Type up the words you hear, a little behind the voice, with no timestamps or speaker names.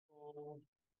O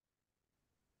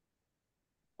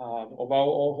wau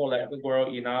o Holeka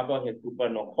Goro Inaba he kupa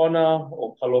no kona,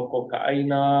 o kaloko ka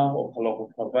aina, o kaloko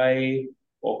ka wai,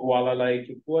 o hualalai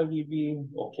ke kuahiwi,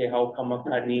 o ke hau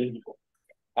kamakani,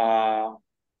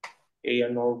 e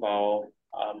ano wau.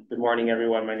 Good morning,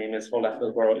 everyone. My name is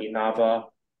Holeka Goro Inaba.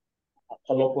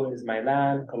 Kaloko is my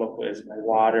land, Kaloko is my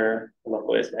water,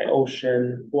 Kaloko is my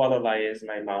ocean, Hualalai is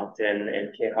my mountain,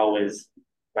 and Kehau is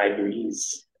my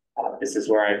breeze. This is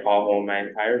where I call home my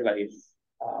entire life.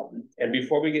 And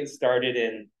before we get started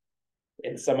in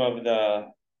some of the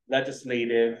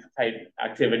legislative type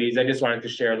activities, I just wanted to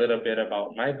share a little bit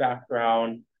about my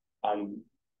background.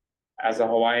 As a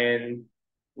Hawaiian,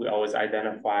 we always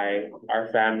identify our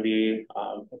family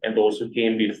and those who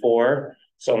came before.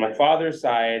 So on my father's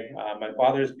side, my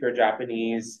father's pure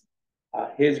Japanese.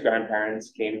 His grandparents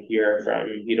came here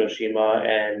from Hiroshima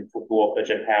and Fukuoka,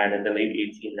 Japan in the late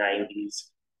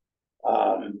 1890s.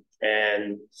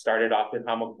 And started off in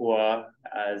Hamakua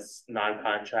as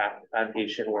non-contract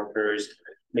plantation workers,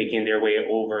 making their way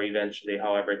over eventually,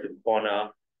 however, to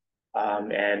Kona.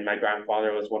 And my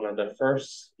grandfather was one of the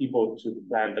first people to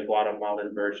plant the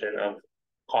Guatemalan version of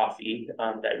coffee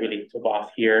that really took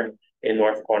off here in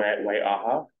North Kona at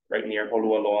Waiaha, right near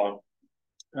Holualoa.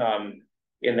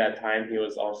 In that time, he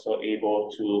was also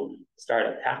able to start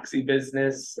a taxi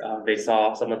business. They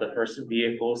saw some of the first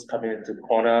vehicles coming into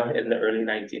Kona in the early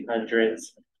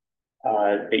 1900s.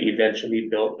 They eventually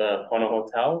built the Kona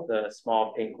Hotel, the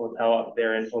small pink hotel up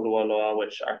there in Holualoa,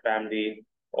 which our family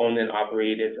owned and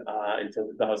operated until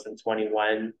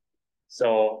 2021.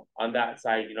 So on that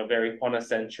side, very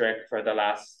Kona-centric for the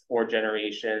last 4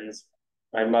 generations.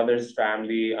 My mother's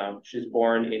family, she's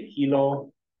born in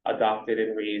Hilo, adopted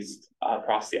and raised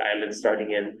across the island,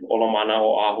 starting in Olomana,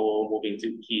 Oahu, moving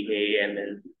to Kihei, and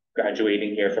then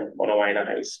graduating here from Konawaina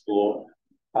High School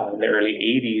in the early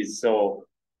 80s. So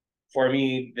for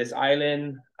me, this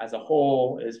island as a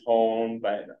whole is home,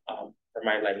 but for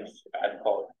my life, I'd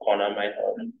call Kona my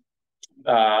home.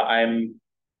 I'm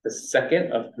the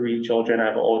second of 3 children. I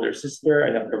have an older sister,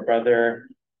 a younger brother.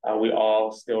 We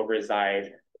all still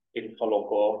reside in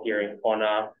Kaloko here in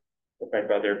Kona, with my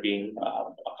brother being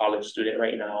a college student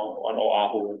right now on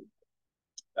Oahu.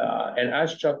 And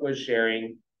as Chuck was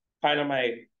sharing, kind of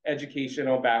my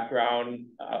educational background,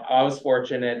 I was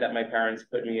fortunate that my parents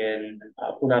put me in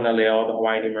Punana Leo, the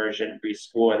Hawaiian immersion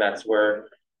preschool, and that's where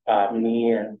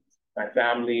me and my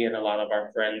family and a lot of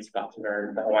our friends got to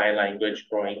learn the Hawaiian language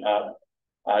growing up,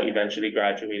 eventually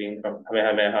graduating from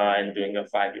Kamehameha and doing a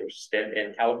 5-year stint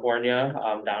in California,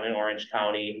 down in Orange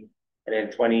County. And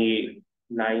in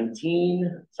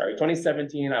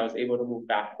 2017, I was able to move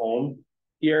back home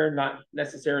here, not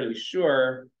necessarily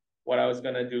sure what I was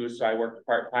going to do. So I worked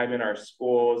part-time in our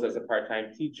schools as a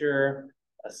part-time teacher,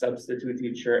 a substitute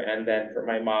teacher, and then for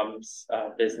my mom's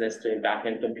business doing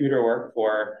back-end computer work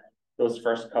for those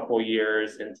first couple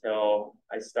years until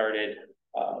I started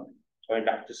going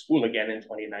back to school again in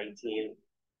 2019.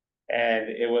 And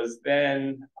it was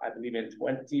then, I believe in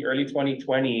early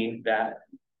 2020, that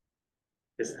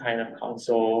this kind of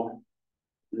council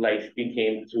life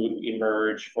began to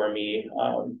emerge for me.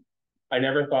 I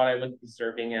never thought I would be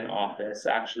serving in office,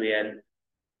 actually, and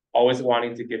always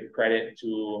wanting to give credit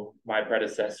to my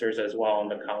predecessors as well on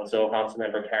the council,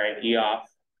 Councilmember Karen Eoff,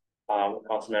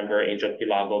 Councilmember Angel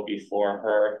Pilago before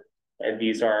her. And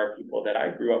these are people that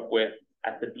I grew up with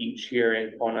at the beach here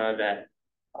in Kona that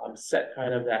set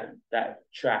kind of that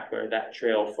track or that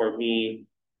trail for me.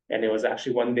 And it was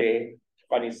actually one day,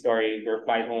 funny story, we were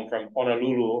flying home from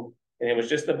Honolulu, and it was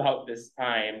just about this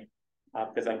time,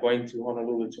 because I'm going to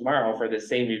Honolulu tomorrow for the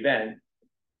same event,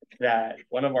 that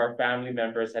one of our family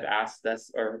members had asked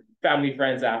us, or family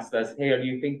friends asked us, hey, do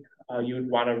you think you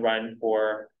would want to run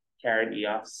for Karen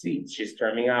Eoff's seat? She's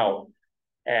terming out.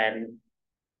 And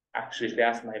actually, they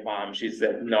asked my mom. She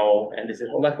said no. And they said,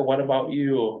 Holeka, what about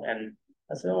you? And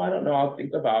I said, oh, I don't know. I'll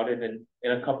think about it. And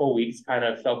in a couple of weeks, kind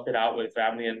of felt it out with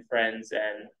family and friends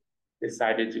and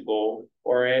decided to go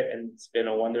for it. And it's been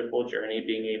a wonderful journey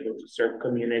being able to serve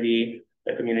community,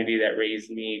 the community that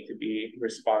raised me, to be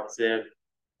responsive,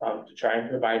 to try and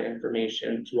provide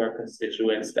information to our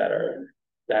constituents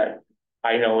that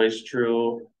I know is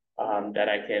true, that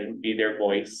I can be their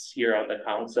voice here on the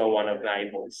council, one of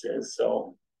 9 voices.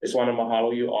 So just want to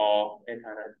mahalo you all and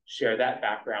kind of share that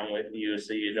background with you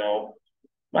so you know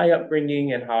my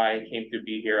upbringing and how I came to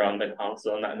be here on the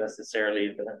council, not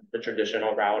necessarily the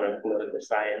traditional route of political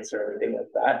science or anything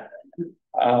like that.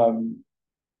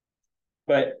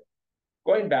 But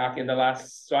going back in the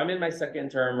last, so I'm in my second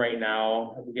term right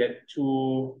now. We get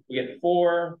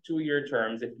 4 2-year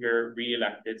terms if you're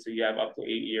re-elected. So you have up to 8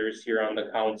 years here on the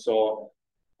council.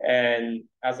 And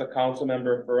as a council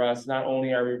member for us, not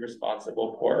only are we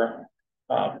responsible for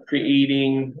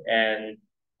creating and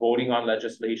voting on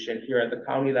legislation here at the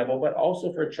county level, but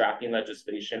also for tracking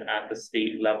legislation at the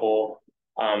state level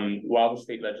while the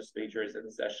state legislature is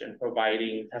in session,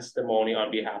 providing testimony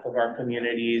on behalf of our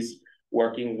communities,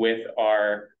 working with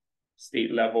our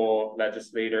state level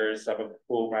legislators, some of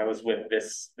whom I was with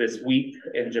this week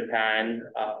in Japan.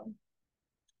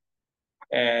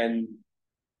 And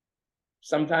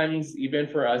sometimes even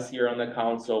for us here on the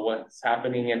council, what's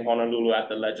happening in Honolulu at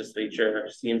the legislature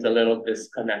seems a little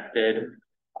disconnected.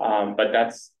 But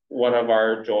that's one of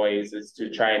our joys, is to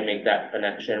try and make that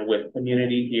connection with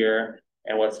community here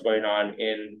and what's going on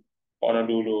in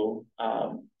Honolulu.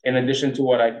 In addition to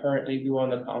what I currently do on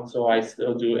the council, I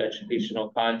still do educational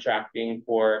contracting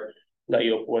for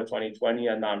La'iopua 2020,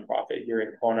 a nonprofit here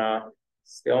in Kona.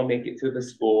 Still make it to the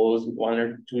schools 1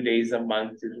 or 2 days a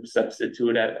month to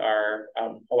substitute at our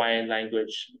Hawaiian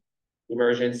language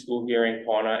immersion school here in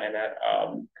Kona and at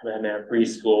Kamehameha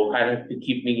Preschool, kind of to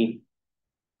keep me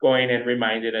going and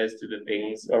reminded as to the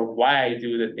things or why I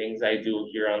do the things I do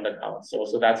here on the council.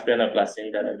 So that's been a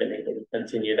blessing that I've been able to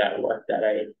continue that work that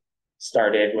I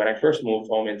started when I first moved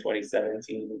home in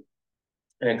 2017.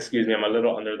 And excuse me, I'm a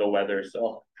little under the weather,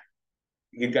 so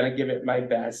you're gonna give it my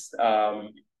best.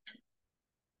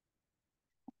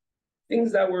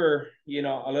 Things that were,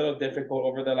 a little difficult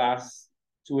over the last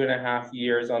 2.5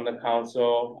 years on the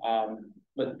council,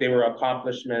 but they were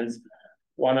accomplishments.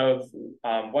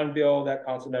 One bill that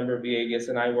Councilmember Villegas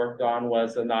and I worked on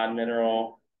was a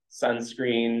non-mineral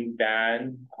sunscreen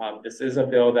ban. This is a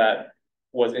bill that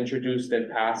was introduced and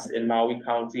passed in Maui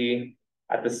County.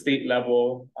 At the state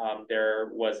level, there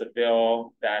was a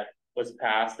bill that was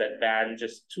passed that banned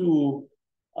just 2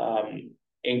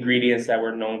 ingredients that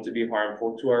were known to be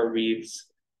harmful to our reefs.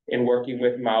 In working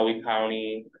with Maui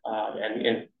County and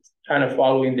in kind of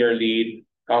following their lead,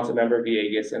 Councilmember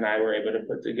Villegas and I were able to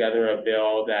put together a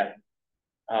bill that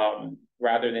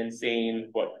rather than saying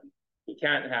what we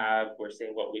can't have, we're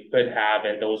saying what we could have,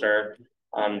 and those are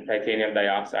titanium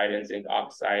dioxide and zinc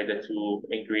oxide, the 2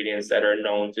 ingredients that are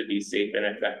known to be safe and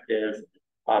effective,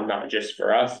 not just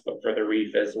for us, but for the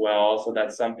reef as well. So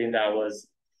that's something that was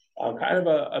kind of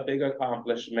a big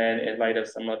accomplishment in light of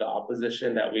some of the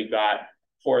opposition that we got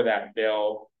for that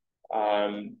bill.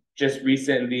 Just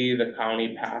recently, the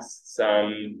county passed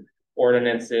some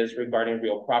ordinances regarding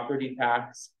real property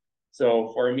tax. So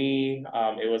for me,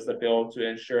 it was a bill to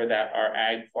ensure that our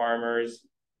ag farmers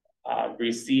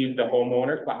receive the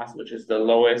homeowner class, which is the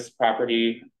lowest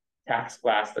property tax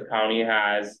class the county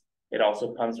has. It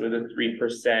also comes with a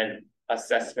 3%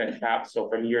 assessment cap. So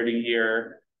from year to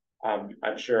year,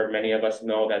 I'm sure many of us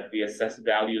know that the assessed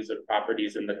values of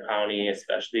properties in the county,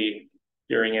 especially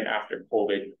during and after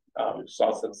COVID,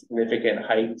 saw some significant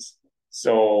hikes.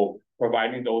 So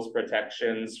providing those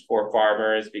protections for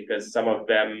farmers, because some of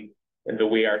them, in the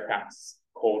way our tax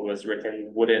code was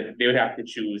written, they would have to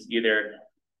choose either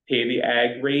pay the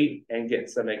ag rate and get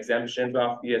some exemptions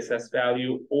off the assessed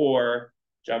value, or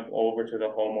jump over to the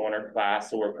homeowner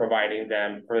class. So we're providing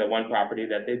them, for the one property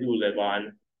that they do live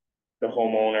on, the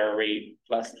homeowner rate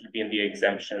plus keeping the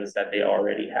exemptions that they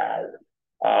already had.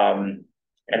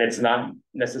 And it's not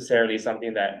necessarily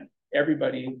something that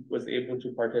everybody was able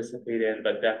to participate in,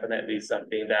 but definitely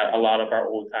something that a lot of our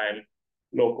old-time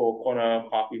local Kona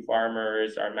coffee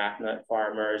farmers, our macnut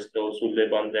farmers, those who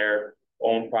live on their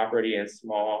own property and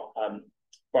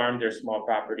farm their small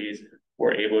properties,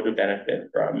 were able to benefit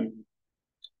from.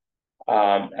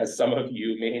 As some of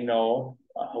you may know,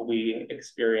 we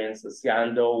experienced a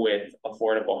scandal with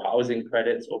affordable housing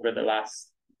credits over the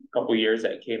last couple of years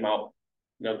that came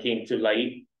to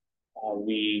light.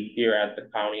 We here at the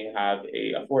county have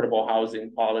a affordable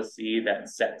housing policy that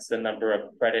sets the number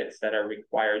of credits that are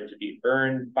required to be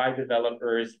earned by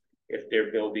developers if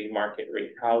they're building market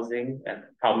rate housing, and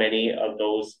how many of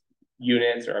those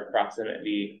units, or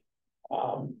approximately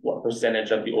what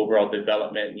percentage of the overall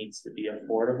development, needs to be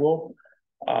affordable.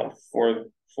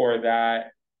 For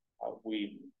that,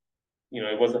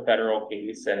 it was a federal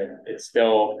case, and it's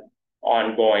still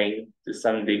ongoing to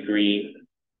some degree.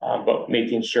 But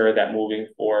making sure that moving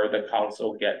forward, the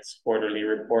council gets quarterly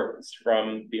reports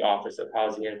from the Office of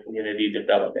Housing and Community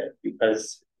Development,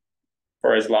 because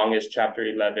for as long as Chapter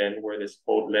 11, where this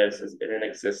code lives, has been in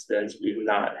existence, we've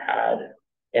not had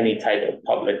any type of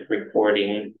public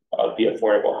reporting of the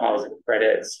affordable housing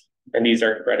credits. And these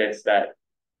are credits that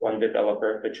one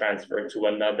developer could transfer to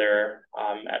another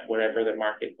at whatever the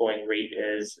market going rate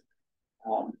is.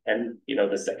 And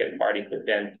the second party could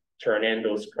then turn in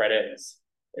those credits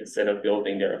instead of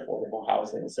building their affordable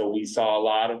housing. So we saw a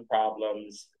lot of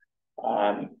problems,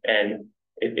 and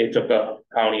it took a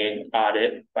county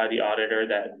audit by the auditor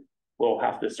that we'll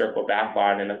have to circle back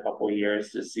on in a couple of years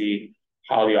to see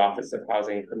how the Office of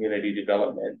Housing and Community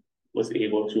Development was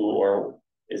able to or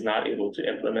is not able to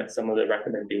implement some of the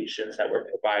recommendations that were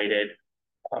provided.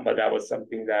 But that was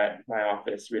something that my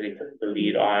office really took the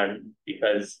lead on,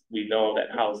 because we know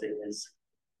that housing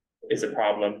is a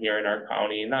problem here in our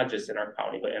county, not just in our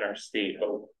county, but in our state.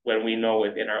 But when we know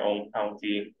within our own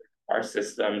county, our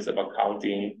systems of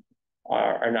accounting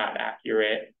are not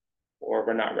accurate, or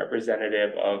we're not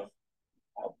representative of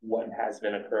what has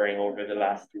been occurring over the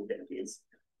last 2 decades,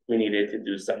 we needed to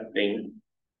do something.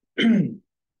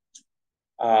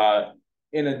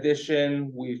 In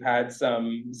addition, we've had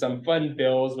some fun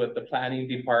bills with the planning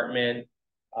department.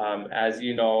 As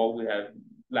you know, we have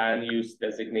land use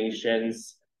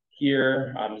designations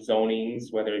here,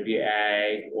 zonings, whether it be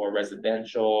ag or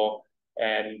residential,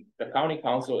 and the county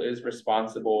council is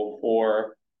responsible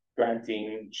for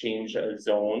granting change of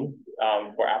zone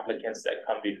for applicants that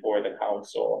come before the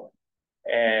council.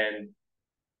 And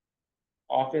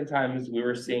oftentimes we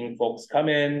were seeing folks come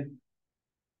in,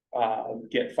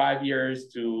 get 5 years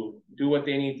to do what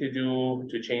they need to do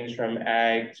to change from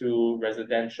ag to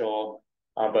residential,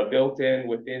 but built in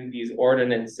within these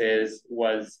ordinances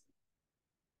was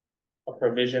a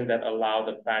provision that allowed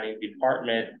the planning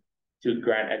department to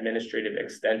grant administrative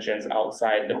extensions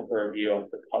outside the purview of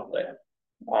the public.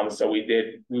 So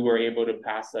we were able to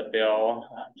pass a bill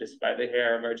just by the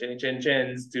hair of our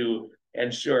chin-chin-chins to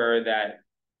ensure that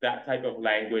that type of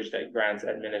language that grants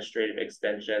administrative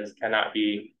extensions cannot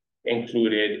be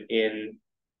included in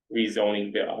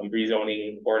rezoning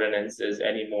ordinances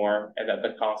anymore, and that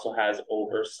the council has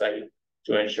oversight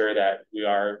to ensure that we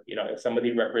are, if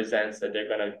somebody represents that they're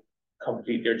going to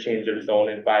complete their change of zone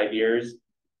in 5 years,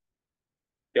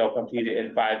 they'll complete it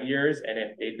in 5 years, and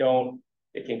if they don't,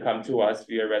 it can come to us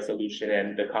via resolution,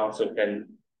 and the council can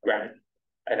grant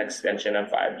an extension of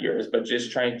 5 years. But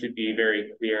just trying to be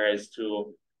very clear as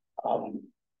to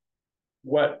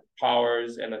what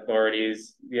powers and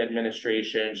authorities the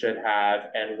administration should have,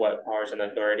 and what powers and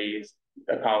authorities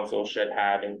the council should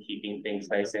have in keeping things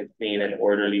nice and clean and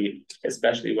orderly,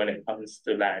 especially when it comes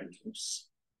to land use.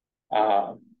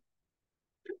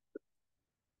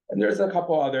 And there's a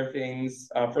couple other things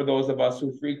for those of us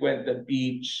who frequent the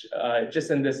beach. Just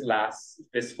in this last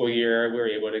fiscal year, we were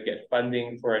able to get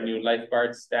funding for a new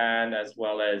lifeguard stand, as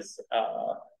well as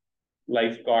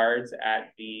lifeguards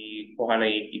at the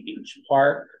Pohanaiiki Beach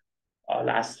Park.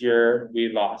 Last year, we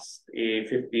lost a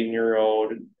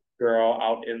 15-year-old girl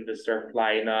out in the surf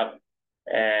lineup,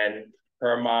 and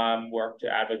her mom worked to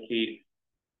advocate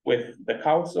with the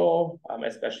council,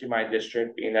 especially my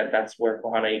district, being that that's where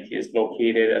Pohanaiiki is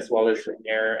located, as well as the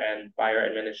air and fire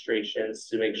administrations,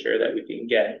 to make sure that we can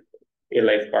get a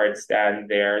lifeguard stand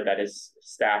there that is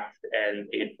staffed and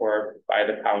paid for by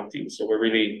the county. So we're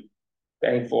really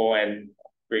thankful and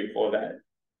grateful that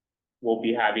we'll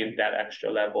be having that extra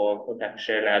level of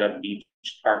protection at a beach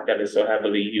park that is so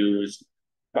heavily used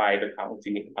by the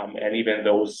county, and even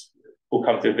those who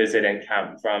come to visit and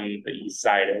camp from the east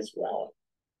side as well.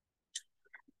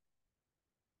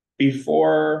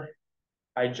 Before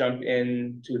I jump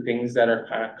into things that are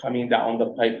kind of coming down the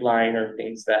pipeline, or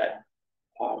things that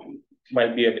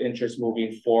might be of interest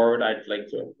moving forward, I'd like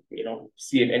to,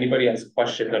 see if anybody has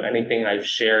questions on anything I've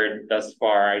shared thus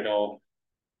far. I know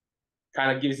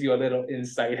kind of gives you a little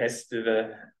insight as to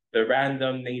the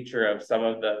random nature of some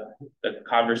of the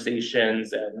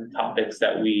conversations and topics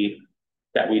that we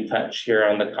touch here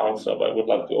on the council, but would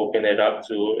love to open it up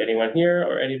to anyone here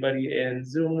or anybody in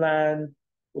Zoom land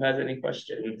who has any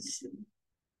questions.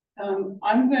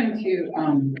 I'm going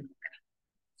to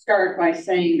start by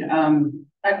saying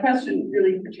my question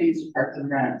really pertains to Parks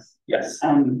and Recs. Yes.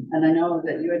 And I know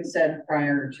that you had said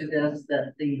prior to this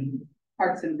that the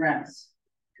Parks and Recs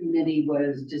committee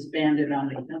was disbanded on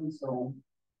the council,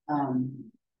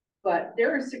 but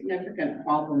there are significant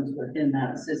problems within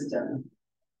that system.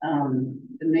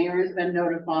 The mayor has been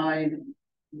notified.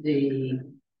 The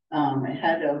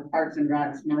head of Parks and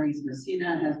Recs, Maurice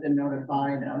Messina, has been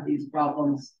notified of these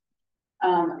problems.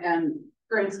 And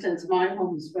for instance, my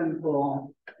home swim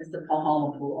pool is the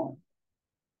Pahala pool.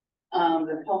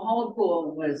 The Pahala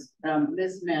pool was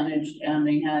mismanaged, and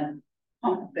they had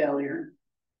pump failure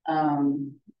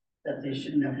that they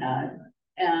shouldn't have had.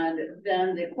 And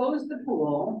then they closed the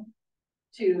pool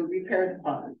to repair the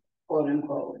pump, quote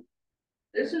unquote.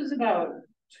 This was about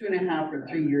 2.5 or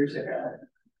 3 years ago.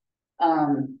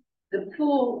 The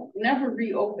pool never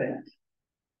reopened.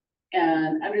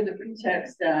 And under the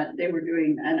pretext that they were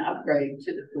doing an upgrade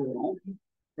to the pool,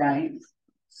 right?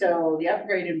 So the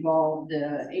upgrade involved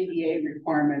the ADA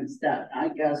requirements that I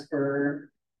guess were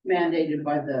mandated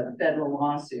by the federal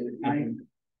lawsuit, right?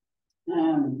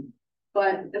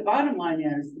 But the bottom line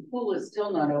is the pool is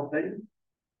still not open.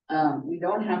 We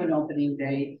don't have an opening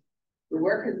date. The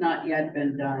work has not yet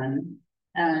been done.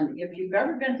 And if you've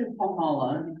ever been to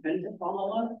Pahala, you've been to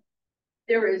Pahala,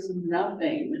 there is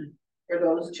nothing for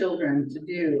those children to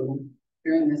do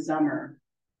during the summer.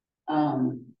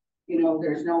 You know,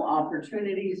 there's no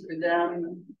opportunities for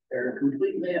them. They're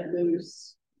completely at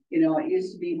loose. You know, it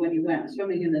used to be when you went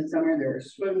swimming in the summer, there were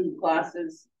swimming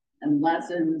classes and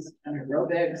lessons and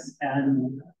aerobics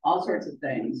and all sorts of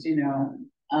things, you know.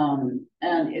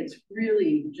 And it's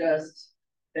really just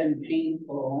been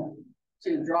painful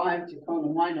to drive to Kona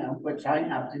and Hawai, which I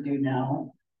have to do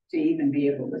now to even be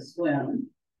able to swim.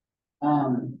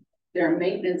 There are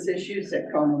maintenance issues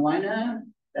at Kona and Hawai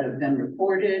that have been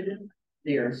reported.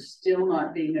 They are still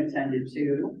not being attended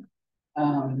to.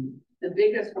 The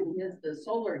biggest one is the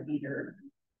solar heater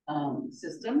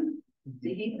system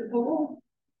to heat the pool,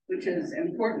 which is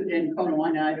important in Kona and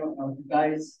Hawai. I don't know if you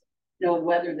guys know the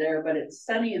weather there, but it's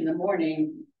sunny in the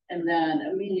morning and then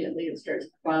immediately it starts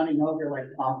clouding over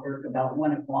like clockwork about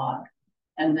 1 o'clock.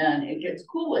 And then it gets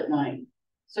cool at night.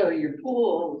 So your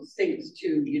pool sinks to,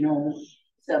 you know,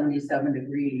 77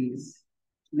 degrees,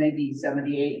 maybe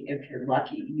 78 if you're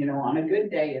lucky. You know, on a good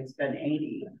day, it's been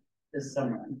 80 this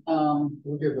summer.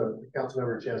 We'll give the council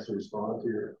member a chance to respond to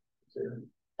your statement.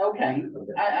 Okay.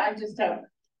 I just have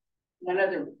one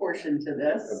other portion to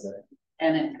this,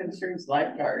 and it concerns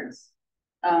lifeguards.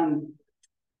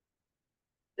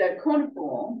 The Kona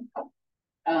pool,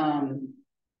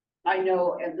 I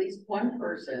know at least one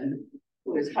person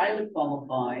who is highly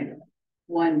qualified,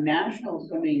 won national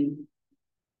swimming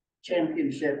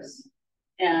championships,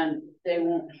 and they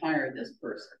won't hire this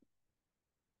person.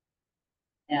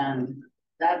 And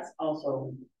that's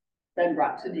also been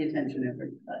brought to the attention of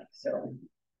everybody. So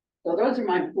those are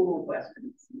my pool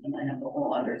questions, and I have a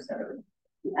whole other set of.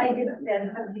 I did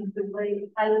spend something quickly.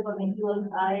 I live on the Hilo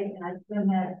side, and I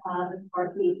swim at the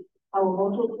Sparky, our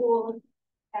local pool,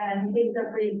 and things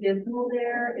are pretty dismal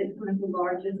there. It's one of the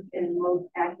largest and most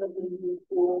actively used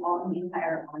pool on the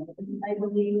entire island, I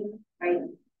believe. Right,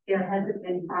 there hasn't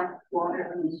been hot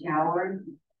water in the shower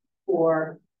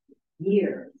for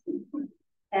years,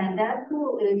 and that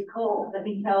pool is cold. Let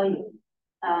me tell you.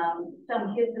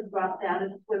 Some kids have dropped out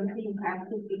of swim team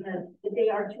practice because they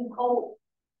are too cold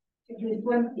to do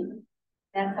swim team.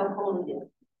 That's how cold it is.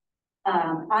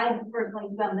 I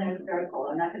personally found that it's very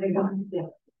cold. I'm not going to go into this.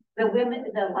 The women,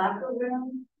 the locker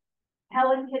room,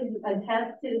 Helen can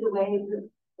attest to the way the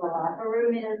locker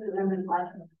room is. The women's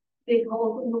locker room, big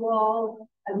holes in the wall.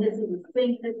 I'm missing the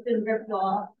sink that's been ripped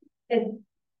off.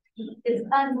 It's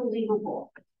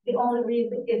unbelievable. The only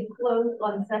reason it's closed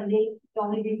on Sunday, the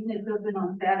only reason it's open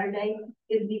on Saturday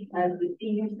is because the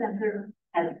senior center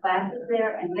has classes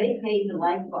there and they pay the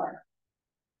lifeguard.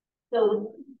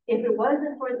 So if it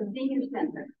wasn't for the senior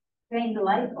center paying the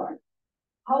lifeguard,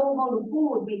 Honolulu pool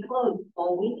would be closed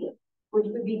all weekend, which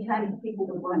would be times people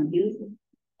would want to use it.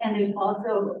 And there's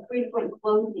also a frequent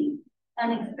closing,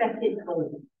 unexpected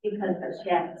closing because of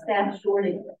staff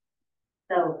shortage.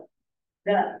 So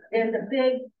there's a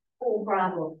big pool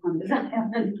problem on this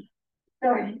island.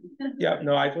 Sorry. Yeah,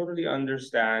 no, I totally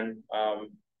understand.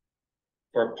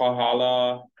 For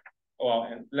Pahala, well,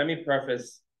 and let me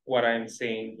preface what I'm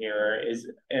saying here is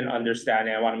an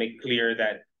understanding. I want to make clear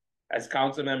that as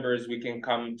council members, we can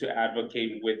come to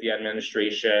advocate with the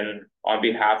administration on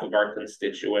behalf of our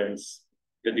constituents.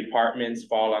 The departments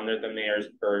fall under the mayor's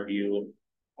purview.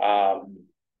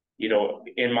 You know,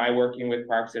 in my working with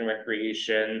Parks and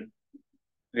Recreation,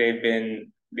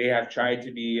 they have tried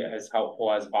to be as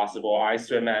helpful as possible. I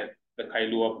swim at the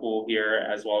Kailua pool here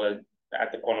as well as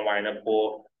at the Kona and Hawai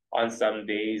pool on some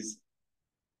days.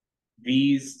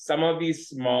 Some of these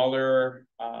smaller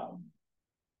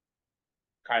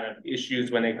kind of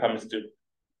issues when it comes to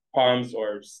pumps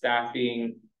or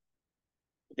staffing,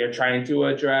 they're trying to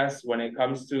address. When it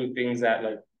comes to things that,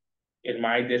 like in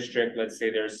my district, let's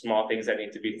say there's small things that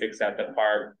need to be fixed at the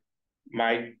park,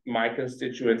 my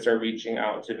constituents are reaching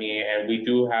out to me, and we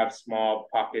do have small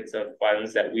pockets of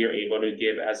funds that we are able to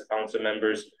give as council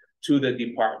members to the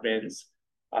departments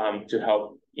to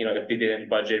help, you know, if they didn't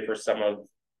budget for some of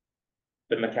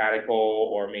the mechanical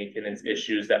or maintenance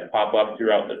issues that pop up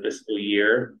throughout the fiscal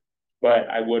year. But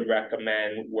I would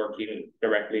recommend working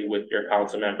directly with your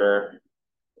council member.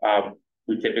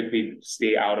 We typically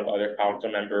stay out of other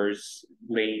council members'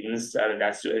 lanes, and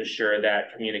that's to ensure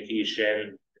that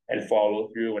communication and follow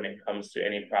through when it comes to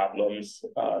any problems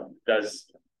does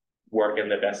work in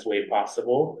the best way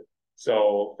possible.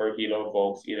 So for Hilo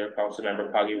folks, either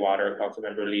Councilmember Kagiwara or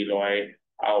Councilmember Liloy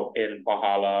out in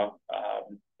Pahala,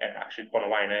 and actually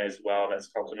Ponawaina as well,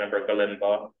 that's Councilmember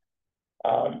Galimba.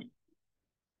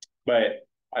 But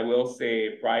I will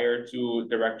say prior to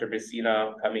Director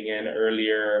Messina coming in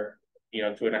earlier,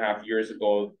 2.5 years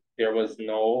ago, there was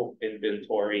no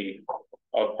inventory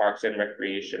of parks and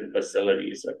recreation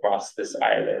facilities across this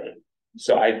island.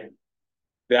 So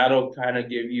that'll kind of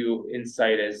give you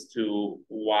insight as to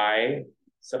why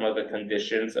some of the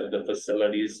conditions of the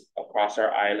facilities across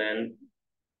our island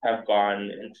have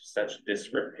gone into such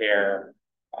disrepair,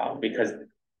 because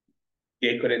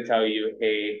they couldn't tell you,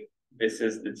 hey, this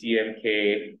is the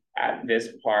TMK at this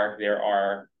park, there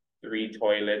are 3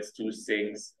 toilets, 2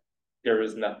 sinks. There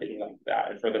was nothing like that.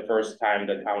 And for the first time,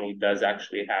 the county does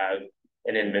actually have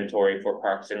an inventory for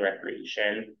parks and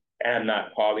recreation. And I'm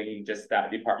not calling just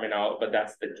that department out, but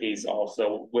that's the case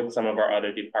also with some of our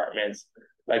other departments,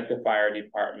 like the fire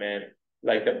department,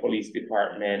 like the police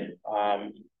department.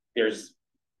 There's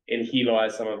in Hilo,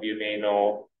 as some of you may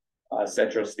know,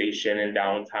 Central Station in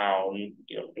downtown,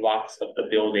 blocks of the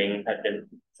building had been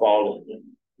falling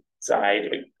inside,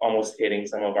 almost hitting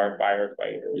some of our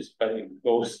firefighters. But it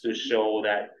goes to show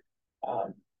that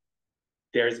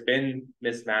there's been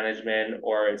mismanagement,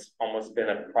 or it's almost been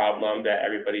a problem that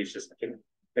everybody's just kicking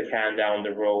the can down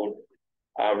the road.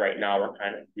 Right now, we're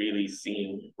kind of really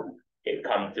seeing it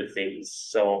come to face.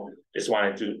 So just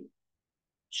wanted to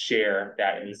share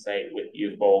that insight with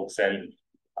you folks. And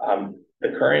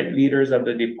the current leaders of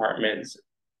the departments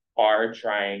are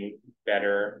trying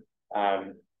better,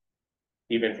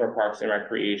 even for parks and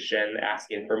recreation,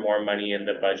 asking for more money in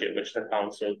the budget, which the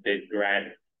council did grant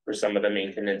for some of the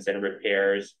maintenance and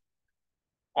repairs.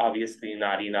 Obviously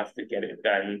not enough to get it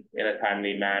done in a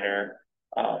timely manner,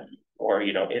 or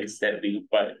instantly,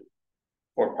 but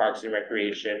for parks and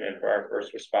recreation and for our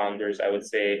first responders, I would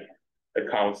say the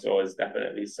council is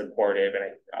definitely supportive,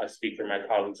 and I'll speak for my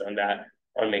colleagues on that,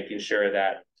 on making sure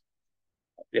that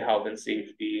the health and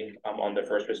safety on the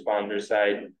first responder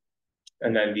side,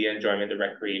 and then the enjoyment, the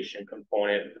recreation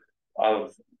component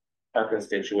of our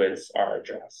constituents are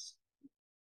addressed.